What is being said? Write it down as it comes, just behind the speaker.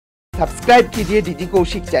Subscribe कीजिए DG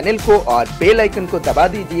Kaushik channel को और बेल आइकन को दबा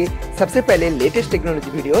दीजिए सबसे पहले लेटेस्ट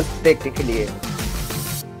टेक्नोलॉजी वीडियोस देखने के लिए।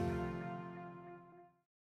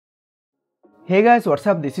 Hey guys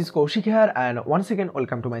what's up, this is Kaushik here and once again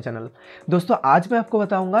welcome to my channel. दोस्तों आज मैं आपको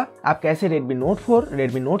बताऊंगा आप कैसे Redmi Note 4,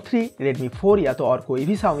 Redmi Note 3, Redmi 4 या तो और कोई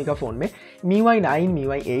भी Xiaomi का फ़ोन में MIUI 9,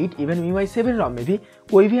 MIUI 8, even MIUI 7 ROM में भी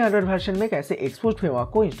कोई भी एंड्रॉइड वर्जन में कैसे Xposed फ्रेमवर्क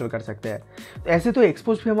को इंस्टॉल कर सकते हैं। तो ऐसे तो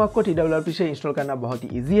Xposed फ्रेमवर्क को TWRP से इंस्टॉल करना बहुत ही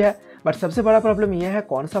ईजी है, बट सबसे बड़ा प्रॉब्लम यह है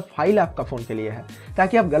कौन सा फाइल आपका फ़ोन के लिए है,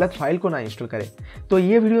 ताकि आप गलत फाइल को ना इंस्टॉल करें। तो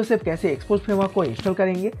ये वीडियो सिर्फ कैसे Xposed फ्रेमवर्क को इंस्टॉल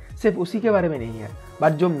करेंगे सिर्फ उसी के बारे में नहीं है,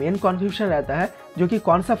 बट जो मेन कन्फ्यूजन रहता है जो कि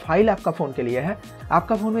कौन सा फाइल आपका फ़ोन के लिए है,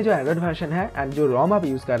 आपका फ़ोन में जो एंड्रॉइड वर्जन है एंड जो रोम आप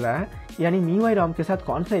यूज़ कर रहा है यानी MIUI रोम के साथ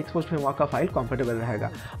कौन सा Xposed फ्रेमवर्क का फाइल कंफर्टेबल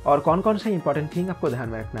रहेगा और कौन कौन सा इंपॉर्टेंट थिंग आपको ध्यान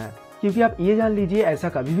में रखना है। क्योंकि आप ये जान लीजिए ऐसा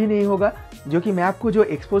कभी भी नहीं होगा जो कि मैं आपको जो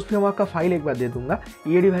Xposed फ्रेमवर्क का फाइल एक बार दे दूंगा,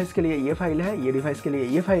 ये डिवाइस के लिए ये फाइल है, ये डिवाइस के लिए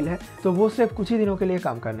ये फाइल है, तो वो सिर्फ कुछ ही दिनों के लिए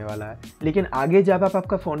काम करने वाला है। लेकिन आगे जब आप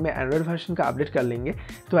आपका फ़ोन में एंड्रॉइड वर्जन का अपडेट कर लेंगे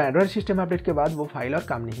तो एंड्रॉइड सिस्टम अपडेट के बाद वो फाइल और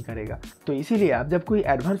काम नहीं करेगा। तो इसीलिए आप जब कोई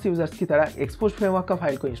एडवांस यूजर्स की तरह Xposed फ्रेमवर्क का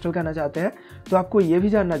फाइल को इंस्टॉल करना चाहते हैं तो आपको ये भी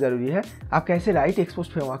जानना जरूरी है आप कैसे राइट Xposed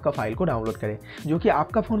फ्रेमवर्क का फाइल को डाउनलोड करें जो कि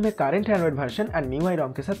आपका फ़ोन में current Android version and MIUI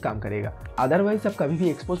रोम के साथ काम करेगा। अदरवाइज आप कभी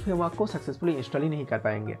भी Xposed फ्रेमवर्क को सक्सेसफुली इंस्टॉल ही नहीं कर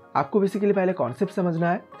पाएंगे। आपको बेसिकली पहले कॉन्सेप्ट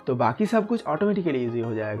समझना है तो बाकी सब कुछ ऑटोमेटिकली इजी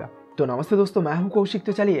हो जाएगा। तो नमस्ते दोस्तों, मैं हूं कौशिक।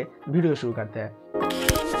 तो चलिए वीडियो शुरू करते हैं।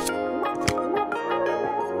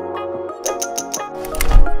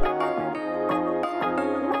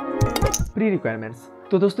 Pre requirements.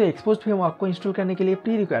 तो दोस्तों Xposed फ्रेमवर्क को इंस्टॉल करने के लिए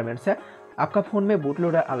प्री रिक्वायरमेंट्स है आपका फ़ोन में बूट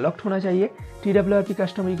लोडर अनलॉक्ड होना चाहिए, TWRP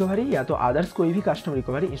कस्टम रिकवरी या तो अदर्स कोई भी कस्टम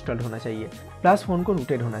रिकवरी इंस्टॉल्ड होना चाहिए, प्लस फ़ोन को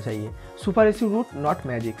रूटेड होना चाहिए। Super AC root not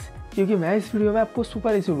magics, क्योंकि मैं इस वीडियो में आपको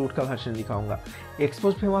सुपर एसी रूट का वर्जन दिखाऊंगा।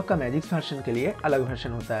 Xposed फ्रेमवर्क का मैजिक्स वर्जन के लिए अलग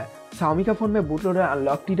वर्जन होता है। Xiaomi का फ़ोन में boot loader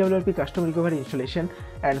unlock, TWRP custom recovery installation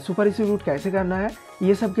and super AC root कैसे करना है,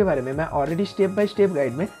 ये सब के बारे में मैं already step by step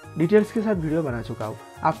guide में डिटेल्स के साथ वीडियो बना चुका हूँ।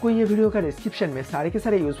 आपको ये वीडियो का डिस्क्रिप्शन में सारे के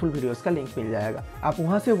सारे यूजफुल वीडियोस का लिंक मिल जाएगा, आप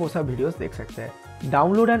वहाँ से वो सब वीडियोस देख सकते हैं।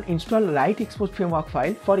 Download and install right Xposed framework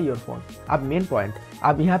file for your phone. अब मेन पॉइंट,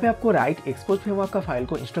 अब यहाँ पे आपको राइट Xposed फ्रेमवर्क का फाइल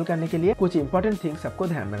को इंस्टॉल करने के लिए कुछ इंपॉर्टेंट थिंग्स आपको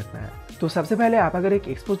ध्यान में रखना है। तो सबसे पहले आप अगर एक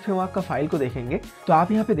Xposed फ्रेमवर्क का फाइल को देखेंगे तो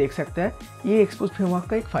आप यहाँ पे देख सकते हैं ये Xposed फ्रेमवर्क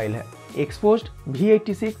का एक फाइल है, Xposed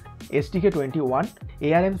V86 SDK21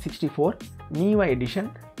 ARM64 MIUI addition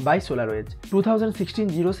bye SolarEdge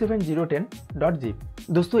 2016-07-010.zip।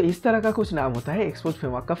 दोस्तों इस तरह का कुछ नाम होता है Xposed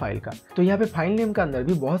फ्रेमवर्क का फाइल का। तो यहाँ पे फाइल नेम का अंदर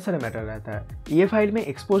भी बहुत सारे मैटर रहता है। ये फाइल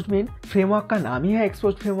में Xposed मीन फ्रेमवर्क का नाम ही है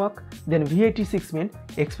Xposed framework, then V86 mean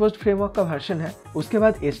Xposed framework का वर्जन है, उसके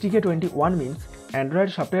बाद SDK21 means Android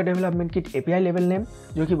software development kit API level name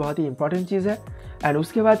जो कि बहुत ही इंपॉर्टेंट चीज़ है, एंड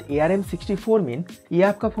उसके बाद ARM64 मीन ये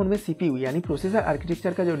आपका फ़ोन में CPU यानी प्रोसेसर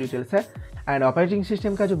आर्किटेक्चर का जो डिटेल्स है एंड ऑपरेटिंग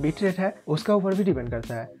सिस्टम का जो बिट रेट है उसका ऊपर भी डिपेंड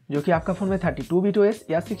करता है, जो कि आपका फ़ोन में 32 बिट OS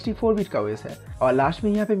या 64 बिट का OS है। और लास्ट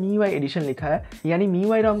में यहाँ पे MIUI एडिशन लिखा है यानी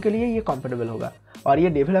MIUI रोम के लिए ये कंपेटेबल होगा, और ये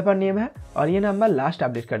डेवलपर नेम है और ये नंबर लास्ट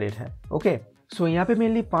अपडेट का डेट है। ओके, सो यहाँ पे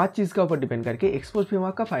मेनली 5 चीज़ का ऊपर डिपेंड करके Xposed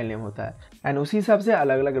फ्रेमवर्क का फाइल नेम होता है एंड उसी हिसाब से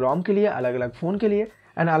अलग अलग रोम के लिए, अलग अलग फ़ोन के लिए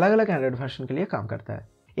एंड अलग अलग एंड्रॉइड वर्जन के लिए काम करता है।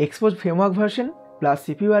 Xposed framework version plus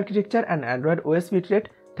CPU architecture and Android OS bit rate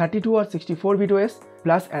 32 और 64 bit OS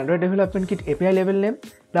plus Android development kit API level name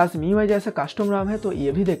plus MIUI जैसा कस्टम रोम है, तो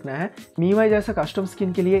ये भी देखना है MIUI जैसा कस्टम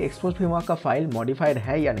स्किन के लिए Xposed फ्रेमवर्क का फाइल मॉडिफाइड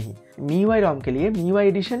है या नहीं। MIUI रोम के लिए MIUI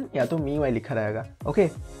एडिशन या तो MIUI लिखा रहेगा। ओके,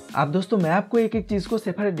 अब दोस्तों मैं आपको एक एक चीज़ को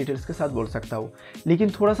सेपरेट डिटेल्स के साथ बोल सकता हूँ, लेकिन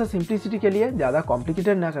थोड़ा सा सिंप्लिसिटी के लिए ज़्यादा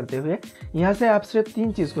कॉम्प्लिकेटेड ना करते हुए यहाँ से आप सिर्फ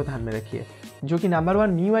 3 चीज़ को ध्यान में रखिए, जो कि नंबर 1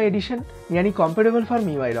 MIUI एडिशन यानी कॉम्पेटेबल फॉर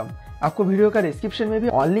MIUI रोम। आपको वीडियो का डिस्क्रिप्शन में भी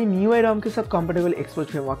ओनली MIUI रोम के साथ कंपेटेबल Xposed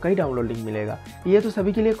फ्रेमवर्क का ही डाउनलोड लिंक मिलेगा, ये तो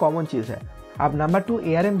सभी के लिए कॉमन चीज़ है। अब नंबर 2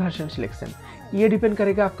 ARM वर्जन सिलेक्शन, ये डिपेंड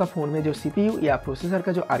करेगा आपका फ़ोन में जो CPU या प्रोसेसर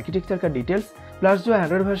का जो आर्किटेक्चर का डिटेल्स प्लस जो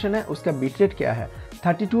एंड्रॉइड वर्जन है उसका बिट रेट क्या है,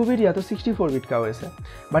 32 बिट या तो 64 बिट का OS है,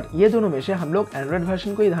 बट ये दोनों में से हम लोग एंड्रॉइड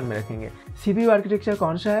वर्जन को ही ध्यान में रखेंगे। CPU आर्किटेक्चर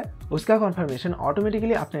कौन सा है उसका कन्फर्मेशन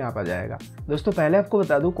ऑटोमेटिकली अपने आप आ जाएगा। दोस्तों पहले आपको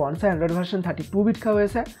बता दूं कौन सा एंड्रॉइड वर्जन 32 बिट का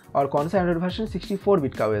OS है और कौन सा एंड्रॉइड वर्जन 64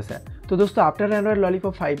 बिट का OS है। तो दोस्तों आफ्टर एंड्रॉइड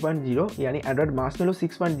लॉलीपॉप 5.0 यानी एंड्रॉइड मार्शमैलो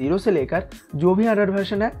 6.0 से लेकर जो भी एंड्रॉइड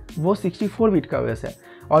वर्जन है वो 64 बिट का OS है,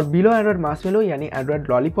 और बिलो एंड्रॉइड मार्शमैलो यानी एंड्रॉइड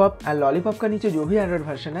लॉलीपॉप एंड लॉलीपॉप का नीचे जो भी एंड्रॉइड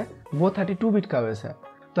वर्जन है वो 32 बिट का OS है।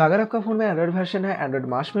 तो अगर आपका फ़ोन में एंड्रॉइड वर्जन है एंड्रॉइड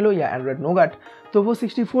मार्शमैलो या एंड्रॉइड नोगैट तो वो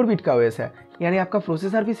 64 बिट का OS है, यानी आपका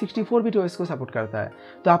प्रोसेसर भी 64 बिट OS को सपोर्ट करता है,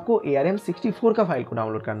 तो आपको ARM64 का फाइल को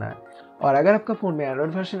डाउनलोड करना है। और अगर आपका फ़ोन में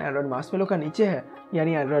एंड्रॉइड वर्जन एंड्रॉइड मार्शमैलो का नीचे है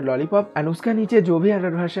यानी एंड्रॉइड लॉलीपॉप एंड उसका नीचे जो भी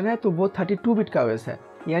एंड्रॉइड वर्जन है तो वो 32 बिट का OS है,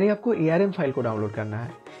 यानी आपको ARM फाइल को डाउनलोड करना है।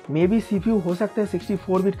 मे बी CPU हो सकता है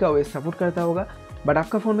 64 बिट का OS सपोर्ट करता होगा, बट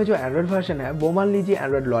आपका फ़ोन में जो एंड्रॉयड वर्जन है वो मान लीजिए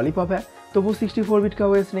एंड्रॉयड लॉलीपॉप है, तो वो 64 बिट का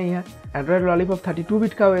OS नहीं है। एंड्रॉयड लॉलीपॉप 32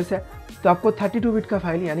 बिट का OS है, तो आपको 32 बिट का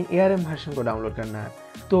फाइल यानी ARM वर्जन को डाउनलोड करना है।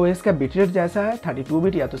 तो OS का बिट रेट जैसा है 32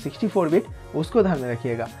 बिट या तो 64 बिट, उसको ध्यान में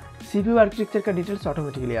रखिएगा। CPU आर्किटेक्चर का डिटेल्स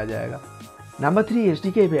ऑटोमेटिकली आ जाएगा। नंबर 3,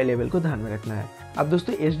 SDK API लेवल को ध्यान में रखना है। अब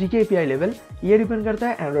दोस्तों SDK API लेवल ये डिपेंड करता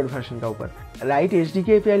है एंड्रॉयड वर्जन का ऊपर। राइट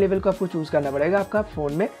SDK API लेवल को आपको चूज करना पड़ेगा आपका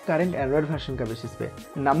फोन में करंट एंड्रॉयड वर्जन का बेसिस पे।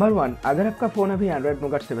 नंबर 1, अगर आपका फोन अभी एंड्रॉयड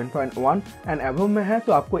नोगट 7.1 एंड अबव में है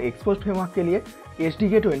तो आपको Xposed फ्रेमवर्क के लिए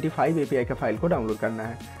SDK25 API का फाइल को डाउनलोड करना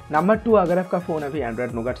है। नंबर 2, अगर आपका फोन अभी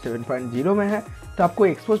एंड्रॉयड नोगट 7.0 में है तो आपको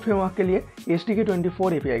Xposed फ्रेमवर्क के लिए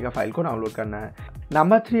SDK24 API का फाइल को डाउनलोड करना है।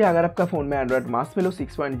 नंबर 3, अगर आपका फोन में एंड्रॉयड Marshmallow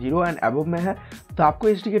 6.0 एंड अबव में है तो आपको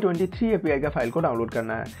SDK23 API का फाइल को डाउनलोड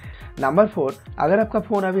करना है। नंबर 4, अगर आपका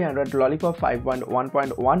फोन अभी एंड्रॉयड लॉलीपॉप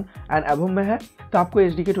 5.1.1 एंड अबव में है तो आपको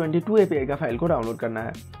SDK22 API का फाइल को डाउनलोड करना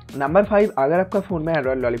है। नंबर 5, अगर आपका फोन में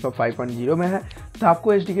एंड्रॉयड लॉलीपॉप 5.0 में है तो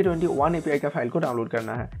आपको SDK21 API का फाइल को डाउनलोड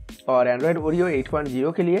करना है। और एंड्रॉयड ओरियो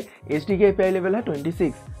 8.0 के लिए SDK API लेवल है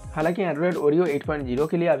 26। हालांकि एंड्रॉयड ओरियो 8.0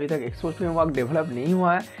 के लिए अभी तक Xposed फ्रेमवर्क डेवलप नहीं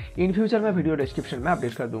हुआ है, इन फ्यूचर मैं वीडियो डिस्क्रिप्शन में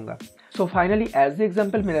अपडेट कर दूंगा। So finally as the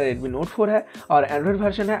example मेरा Redmi Note 4 है और एंड्रॉयड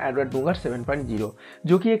वर्जन है एंड्रॉयड नोगट 7.0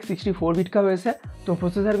 जो कि एक 64 बिट का OS है, तो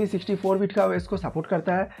प्रोसेसर भी 64 बिट का OS को सपोर्ट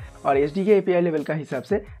करता है। और SDK API लेवल का हिसाब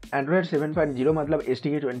से एंड्रॉयड 7.0 मतलब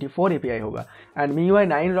SDK24 API होगा एंड MIUI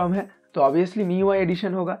 9 ROM है तो ऑब्वियसली MIUI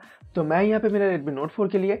एडिशन होगा। तो मैं यहाँ पे मेरा Redmi Note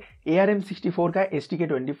 4 के लिए ARM 64 का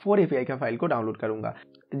SDK24 API का फाइल को डाउनलोड करूंगा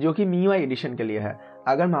जो कि MIUI एडिशन के लिए है।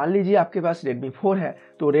 अगर मान लीजिए आपके पास Redmi 4 है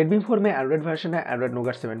तो Redmi 4 में एंड्रॉयड वर्जन है एंड्रॉयड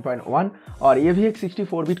नोगट 7.1 और ये भी एक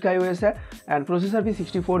 64 बिट का OS है एंड प्रोसेसर भी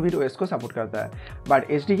 64 बिट OS को सपोर्ट करता है।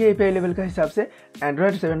 बट SDK API लेवल का हिसाब से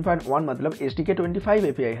एंड्रॉयड 7.1 मतलब SDK25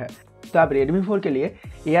 API है, तो आप Redmi 4 के लिए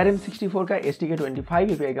ARM 64 का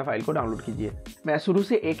SDK25 API का फाइल को डाउनलोड कीजिए। मैं शुरू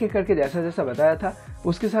से एक एक करके जैसा जैसा बताया था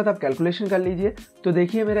उसके साथ आप कैलकुलेशन कर लीजिए, तो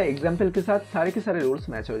देखिए मेरा एग्जाम्पल के साथ सारे के सारे रूल्स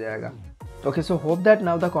मैच हो जाएगा। Okay, so hope that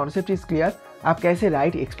now the concept is clear. आप कैसे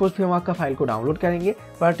राइट Xposed फ्रेमवर्क का फाइल को डाउनलोड करेंगे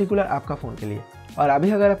पर्टिकुलर आपका फ़ोन के लिए। और अभी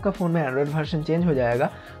अगर आपका फ़ोन में एंड्रॉयड वर्जन चेंज हो जाएगा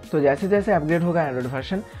तो जैसे जैसे अपग्रेड होगा एंड्रॉयड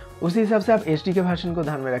वर्जन उसी हिसाब से आप SDK वर्जन को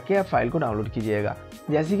ध्यान में रख के आप फाइल को डाउनलोड कीजिएगा।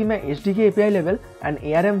 जैसे कि मैं SDK API level and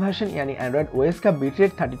ARM version यानी एंड्रॉयड OS का बिट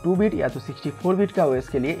रेट 32 बिट या तो 64 बिट का OS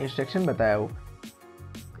के लिए इंस्ट्रक्शन बताया हूँ।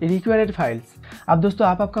 Required files. अब दोस्तों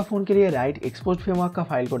आप आपका फ़ोन के लिए राइट Xposed फ्रेमवर्क का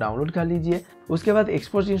फाइल को डाउनलोड कर लीजिए। उसके बाद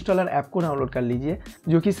Xposed इंस्टॉलर ऐप को डाउनलोड कर लीजिए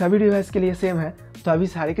जो कि सभी डिवाइस के लिए सेम है। तो अभी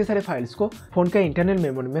सारे के सारे फाइल्स को फ़ोन का इंटरनल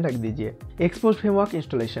मेमोरी में रख दीजिए। Xposed framework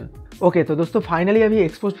installation. ओके, तो दोस्तों फाइनली अभी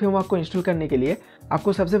Xposed फ्रेमवर्क को इंस्टॉल करने के लिए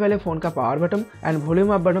आपको सबसे पहले फ़ोन का power button and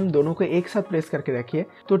volume up button दोनों को एक साथ प्रेस करके रखिए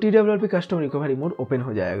तो TWRP custom recovery mode open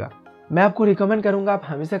हो जाएगा। मैं आपको रिकमेंड करूंगा आप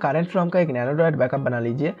हमेशा करंट ROM का एक नैनोड्रॉइड बैकअप बना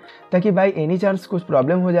लीजिए ताकि बाई एनी चांस कुछ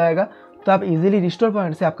प्रॉब्लम हो जाएगा तो आप इजीली रिस्टोर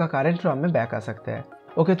पॉइंट से आपका करंट ROM में बैक आ सकते हैं।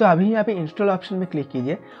 ओके, तो अभी यहाँ पे इंस्टॉल ऑप्शन में क्लिक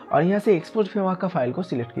कीजिए और यहाँ से Xposed फ्रेमवर्क का फाइल को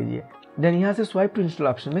सिलेक्ट कीजिए। देन यहाँ से स्वाइप टू इंस्टॉल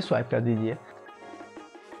ऑप्शन में स्वाइप कर दीजिए।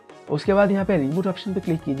 उसके बाद यहाँ पे रिबूट ऑप्शन पे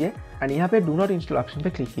क्लिक कीजिए एंड यहाँ पे डू नॉट इंस्टॉल ऑप्शन पे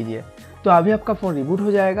क्लिक कीजिए। तो अभी आपका फ़ोन रिबूट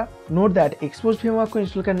हो जाएगा। नोट दैट Xposed फ्रेमवर्क को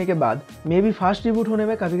इंस्टॉल करने के बाद मे बी फास्ट रिबूट होने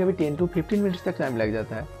में कभी कभी 10 to 15 मिनट्स तक टाइम लग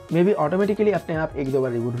जाता है। मे बी ऑटोमेटिकली अपने आप एक दो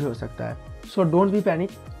बार रिबूट भी हो सकता है। So don't be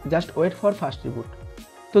panic, just wait for fast reboot.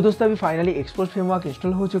 तो दोस्तों अभी फाइनली Xposed फ्रेमवर्क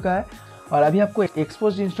इंस्टॉल हो चुका है और अभी आपको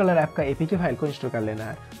Xposed इंस्टॉलर ऐप का APK फाइल को इंस्टॉल कर लेना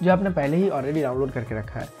है जो आपने पहले ही ऑलरेडी डाउनलोड करके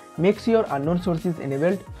रखा है। Make sure unknown sources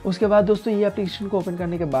enabled. उसके बाद दोस्तों ये एप्लीकेशन को ओपन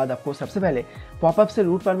करने के बाद आपको सबसे पहले पॉपअप से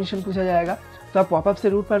रूट परमिशन पूछा जाएगा, तो आप पॉपअप से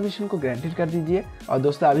रूट परमिशन को ग्रांटेड कर दीजिए। और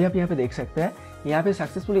दोस्तों अभी आप यहाँ पे देख सकते हैं यहाँ पे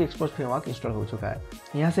सक्सेसफुली Xposed फ्रेमवर्क इंस्टॉल हो चुका है।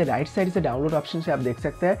 यहाँ से राइट साइड से डाउनलोड ऑप्शन से आप देख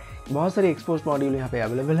सकते हैं बहुत सारे Xposed मॉड्यूल यहाँ पे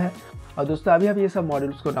अवेलेबल है और दोस्तों अभी आप ये सब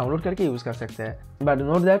मॉड्यूल्स को डाउनलोड करके यूज कर सकते हैं। बट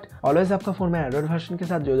नोट दैट ऑलवेज आपका फोन में एंड्रॉइड वर्जन के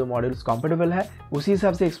साथ जो मॉड्यूल्स कंपेटेबल है उसी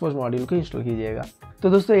हिसाब से Xposed मॉड्यूल को इंस्टॉल कीजिएगा। तो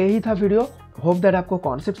दोस्तों यही था वीडियो। होप दैट आपको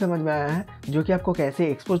कॉन्सेप्ट समझ में आया है जो कि आपको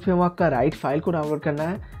कैसे Xposed फ्रेमवर्क का राइट फाइल को डाउनलोड करना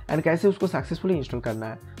है एंड कैसे उसको सक्सेसफुली इंस्टॉल करना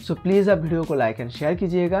है। सो प्लीज़ आप वीडियो को लाइक एंड शेयर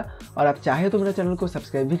कीजिएगा और आप चाहे तो मेरे चैनल को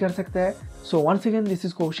सब्सक्राइब भी कर सकते हैं। So once again this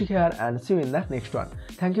is Kaushik here and C you in the next one.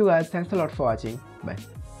 Thank you guys, thanks a lot for watching,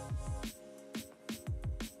 bye.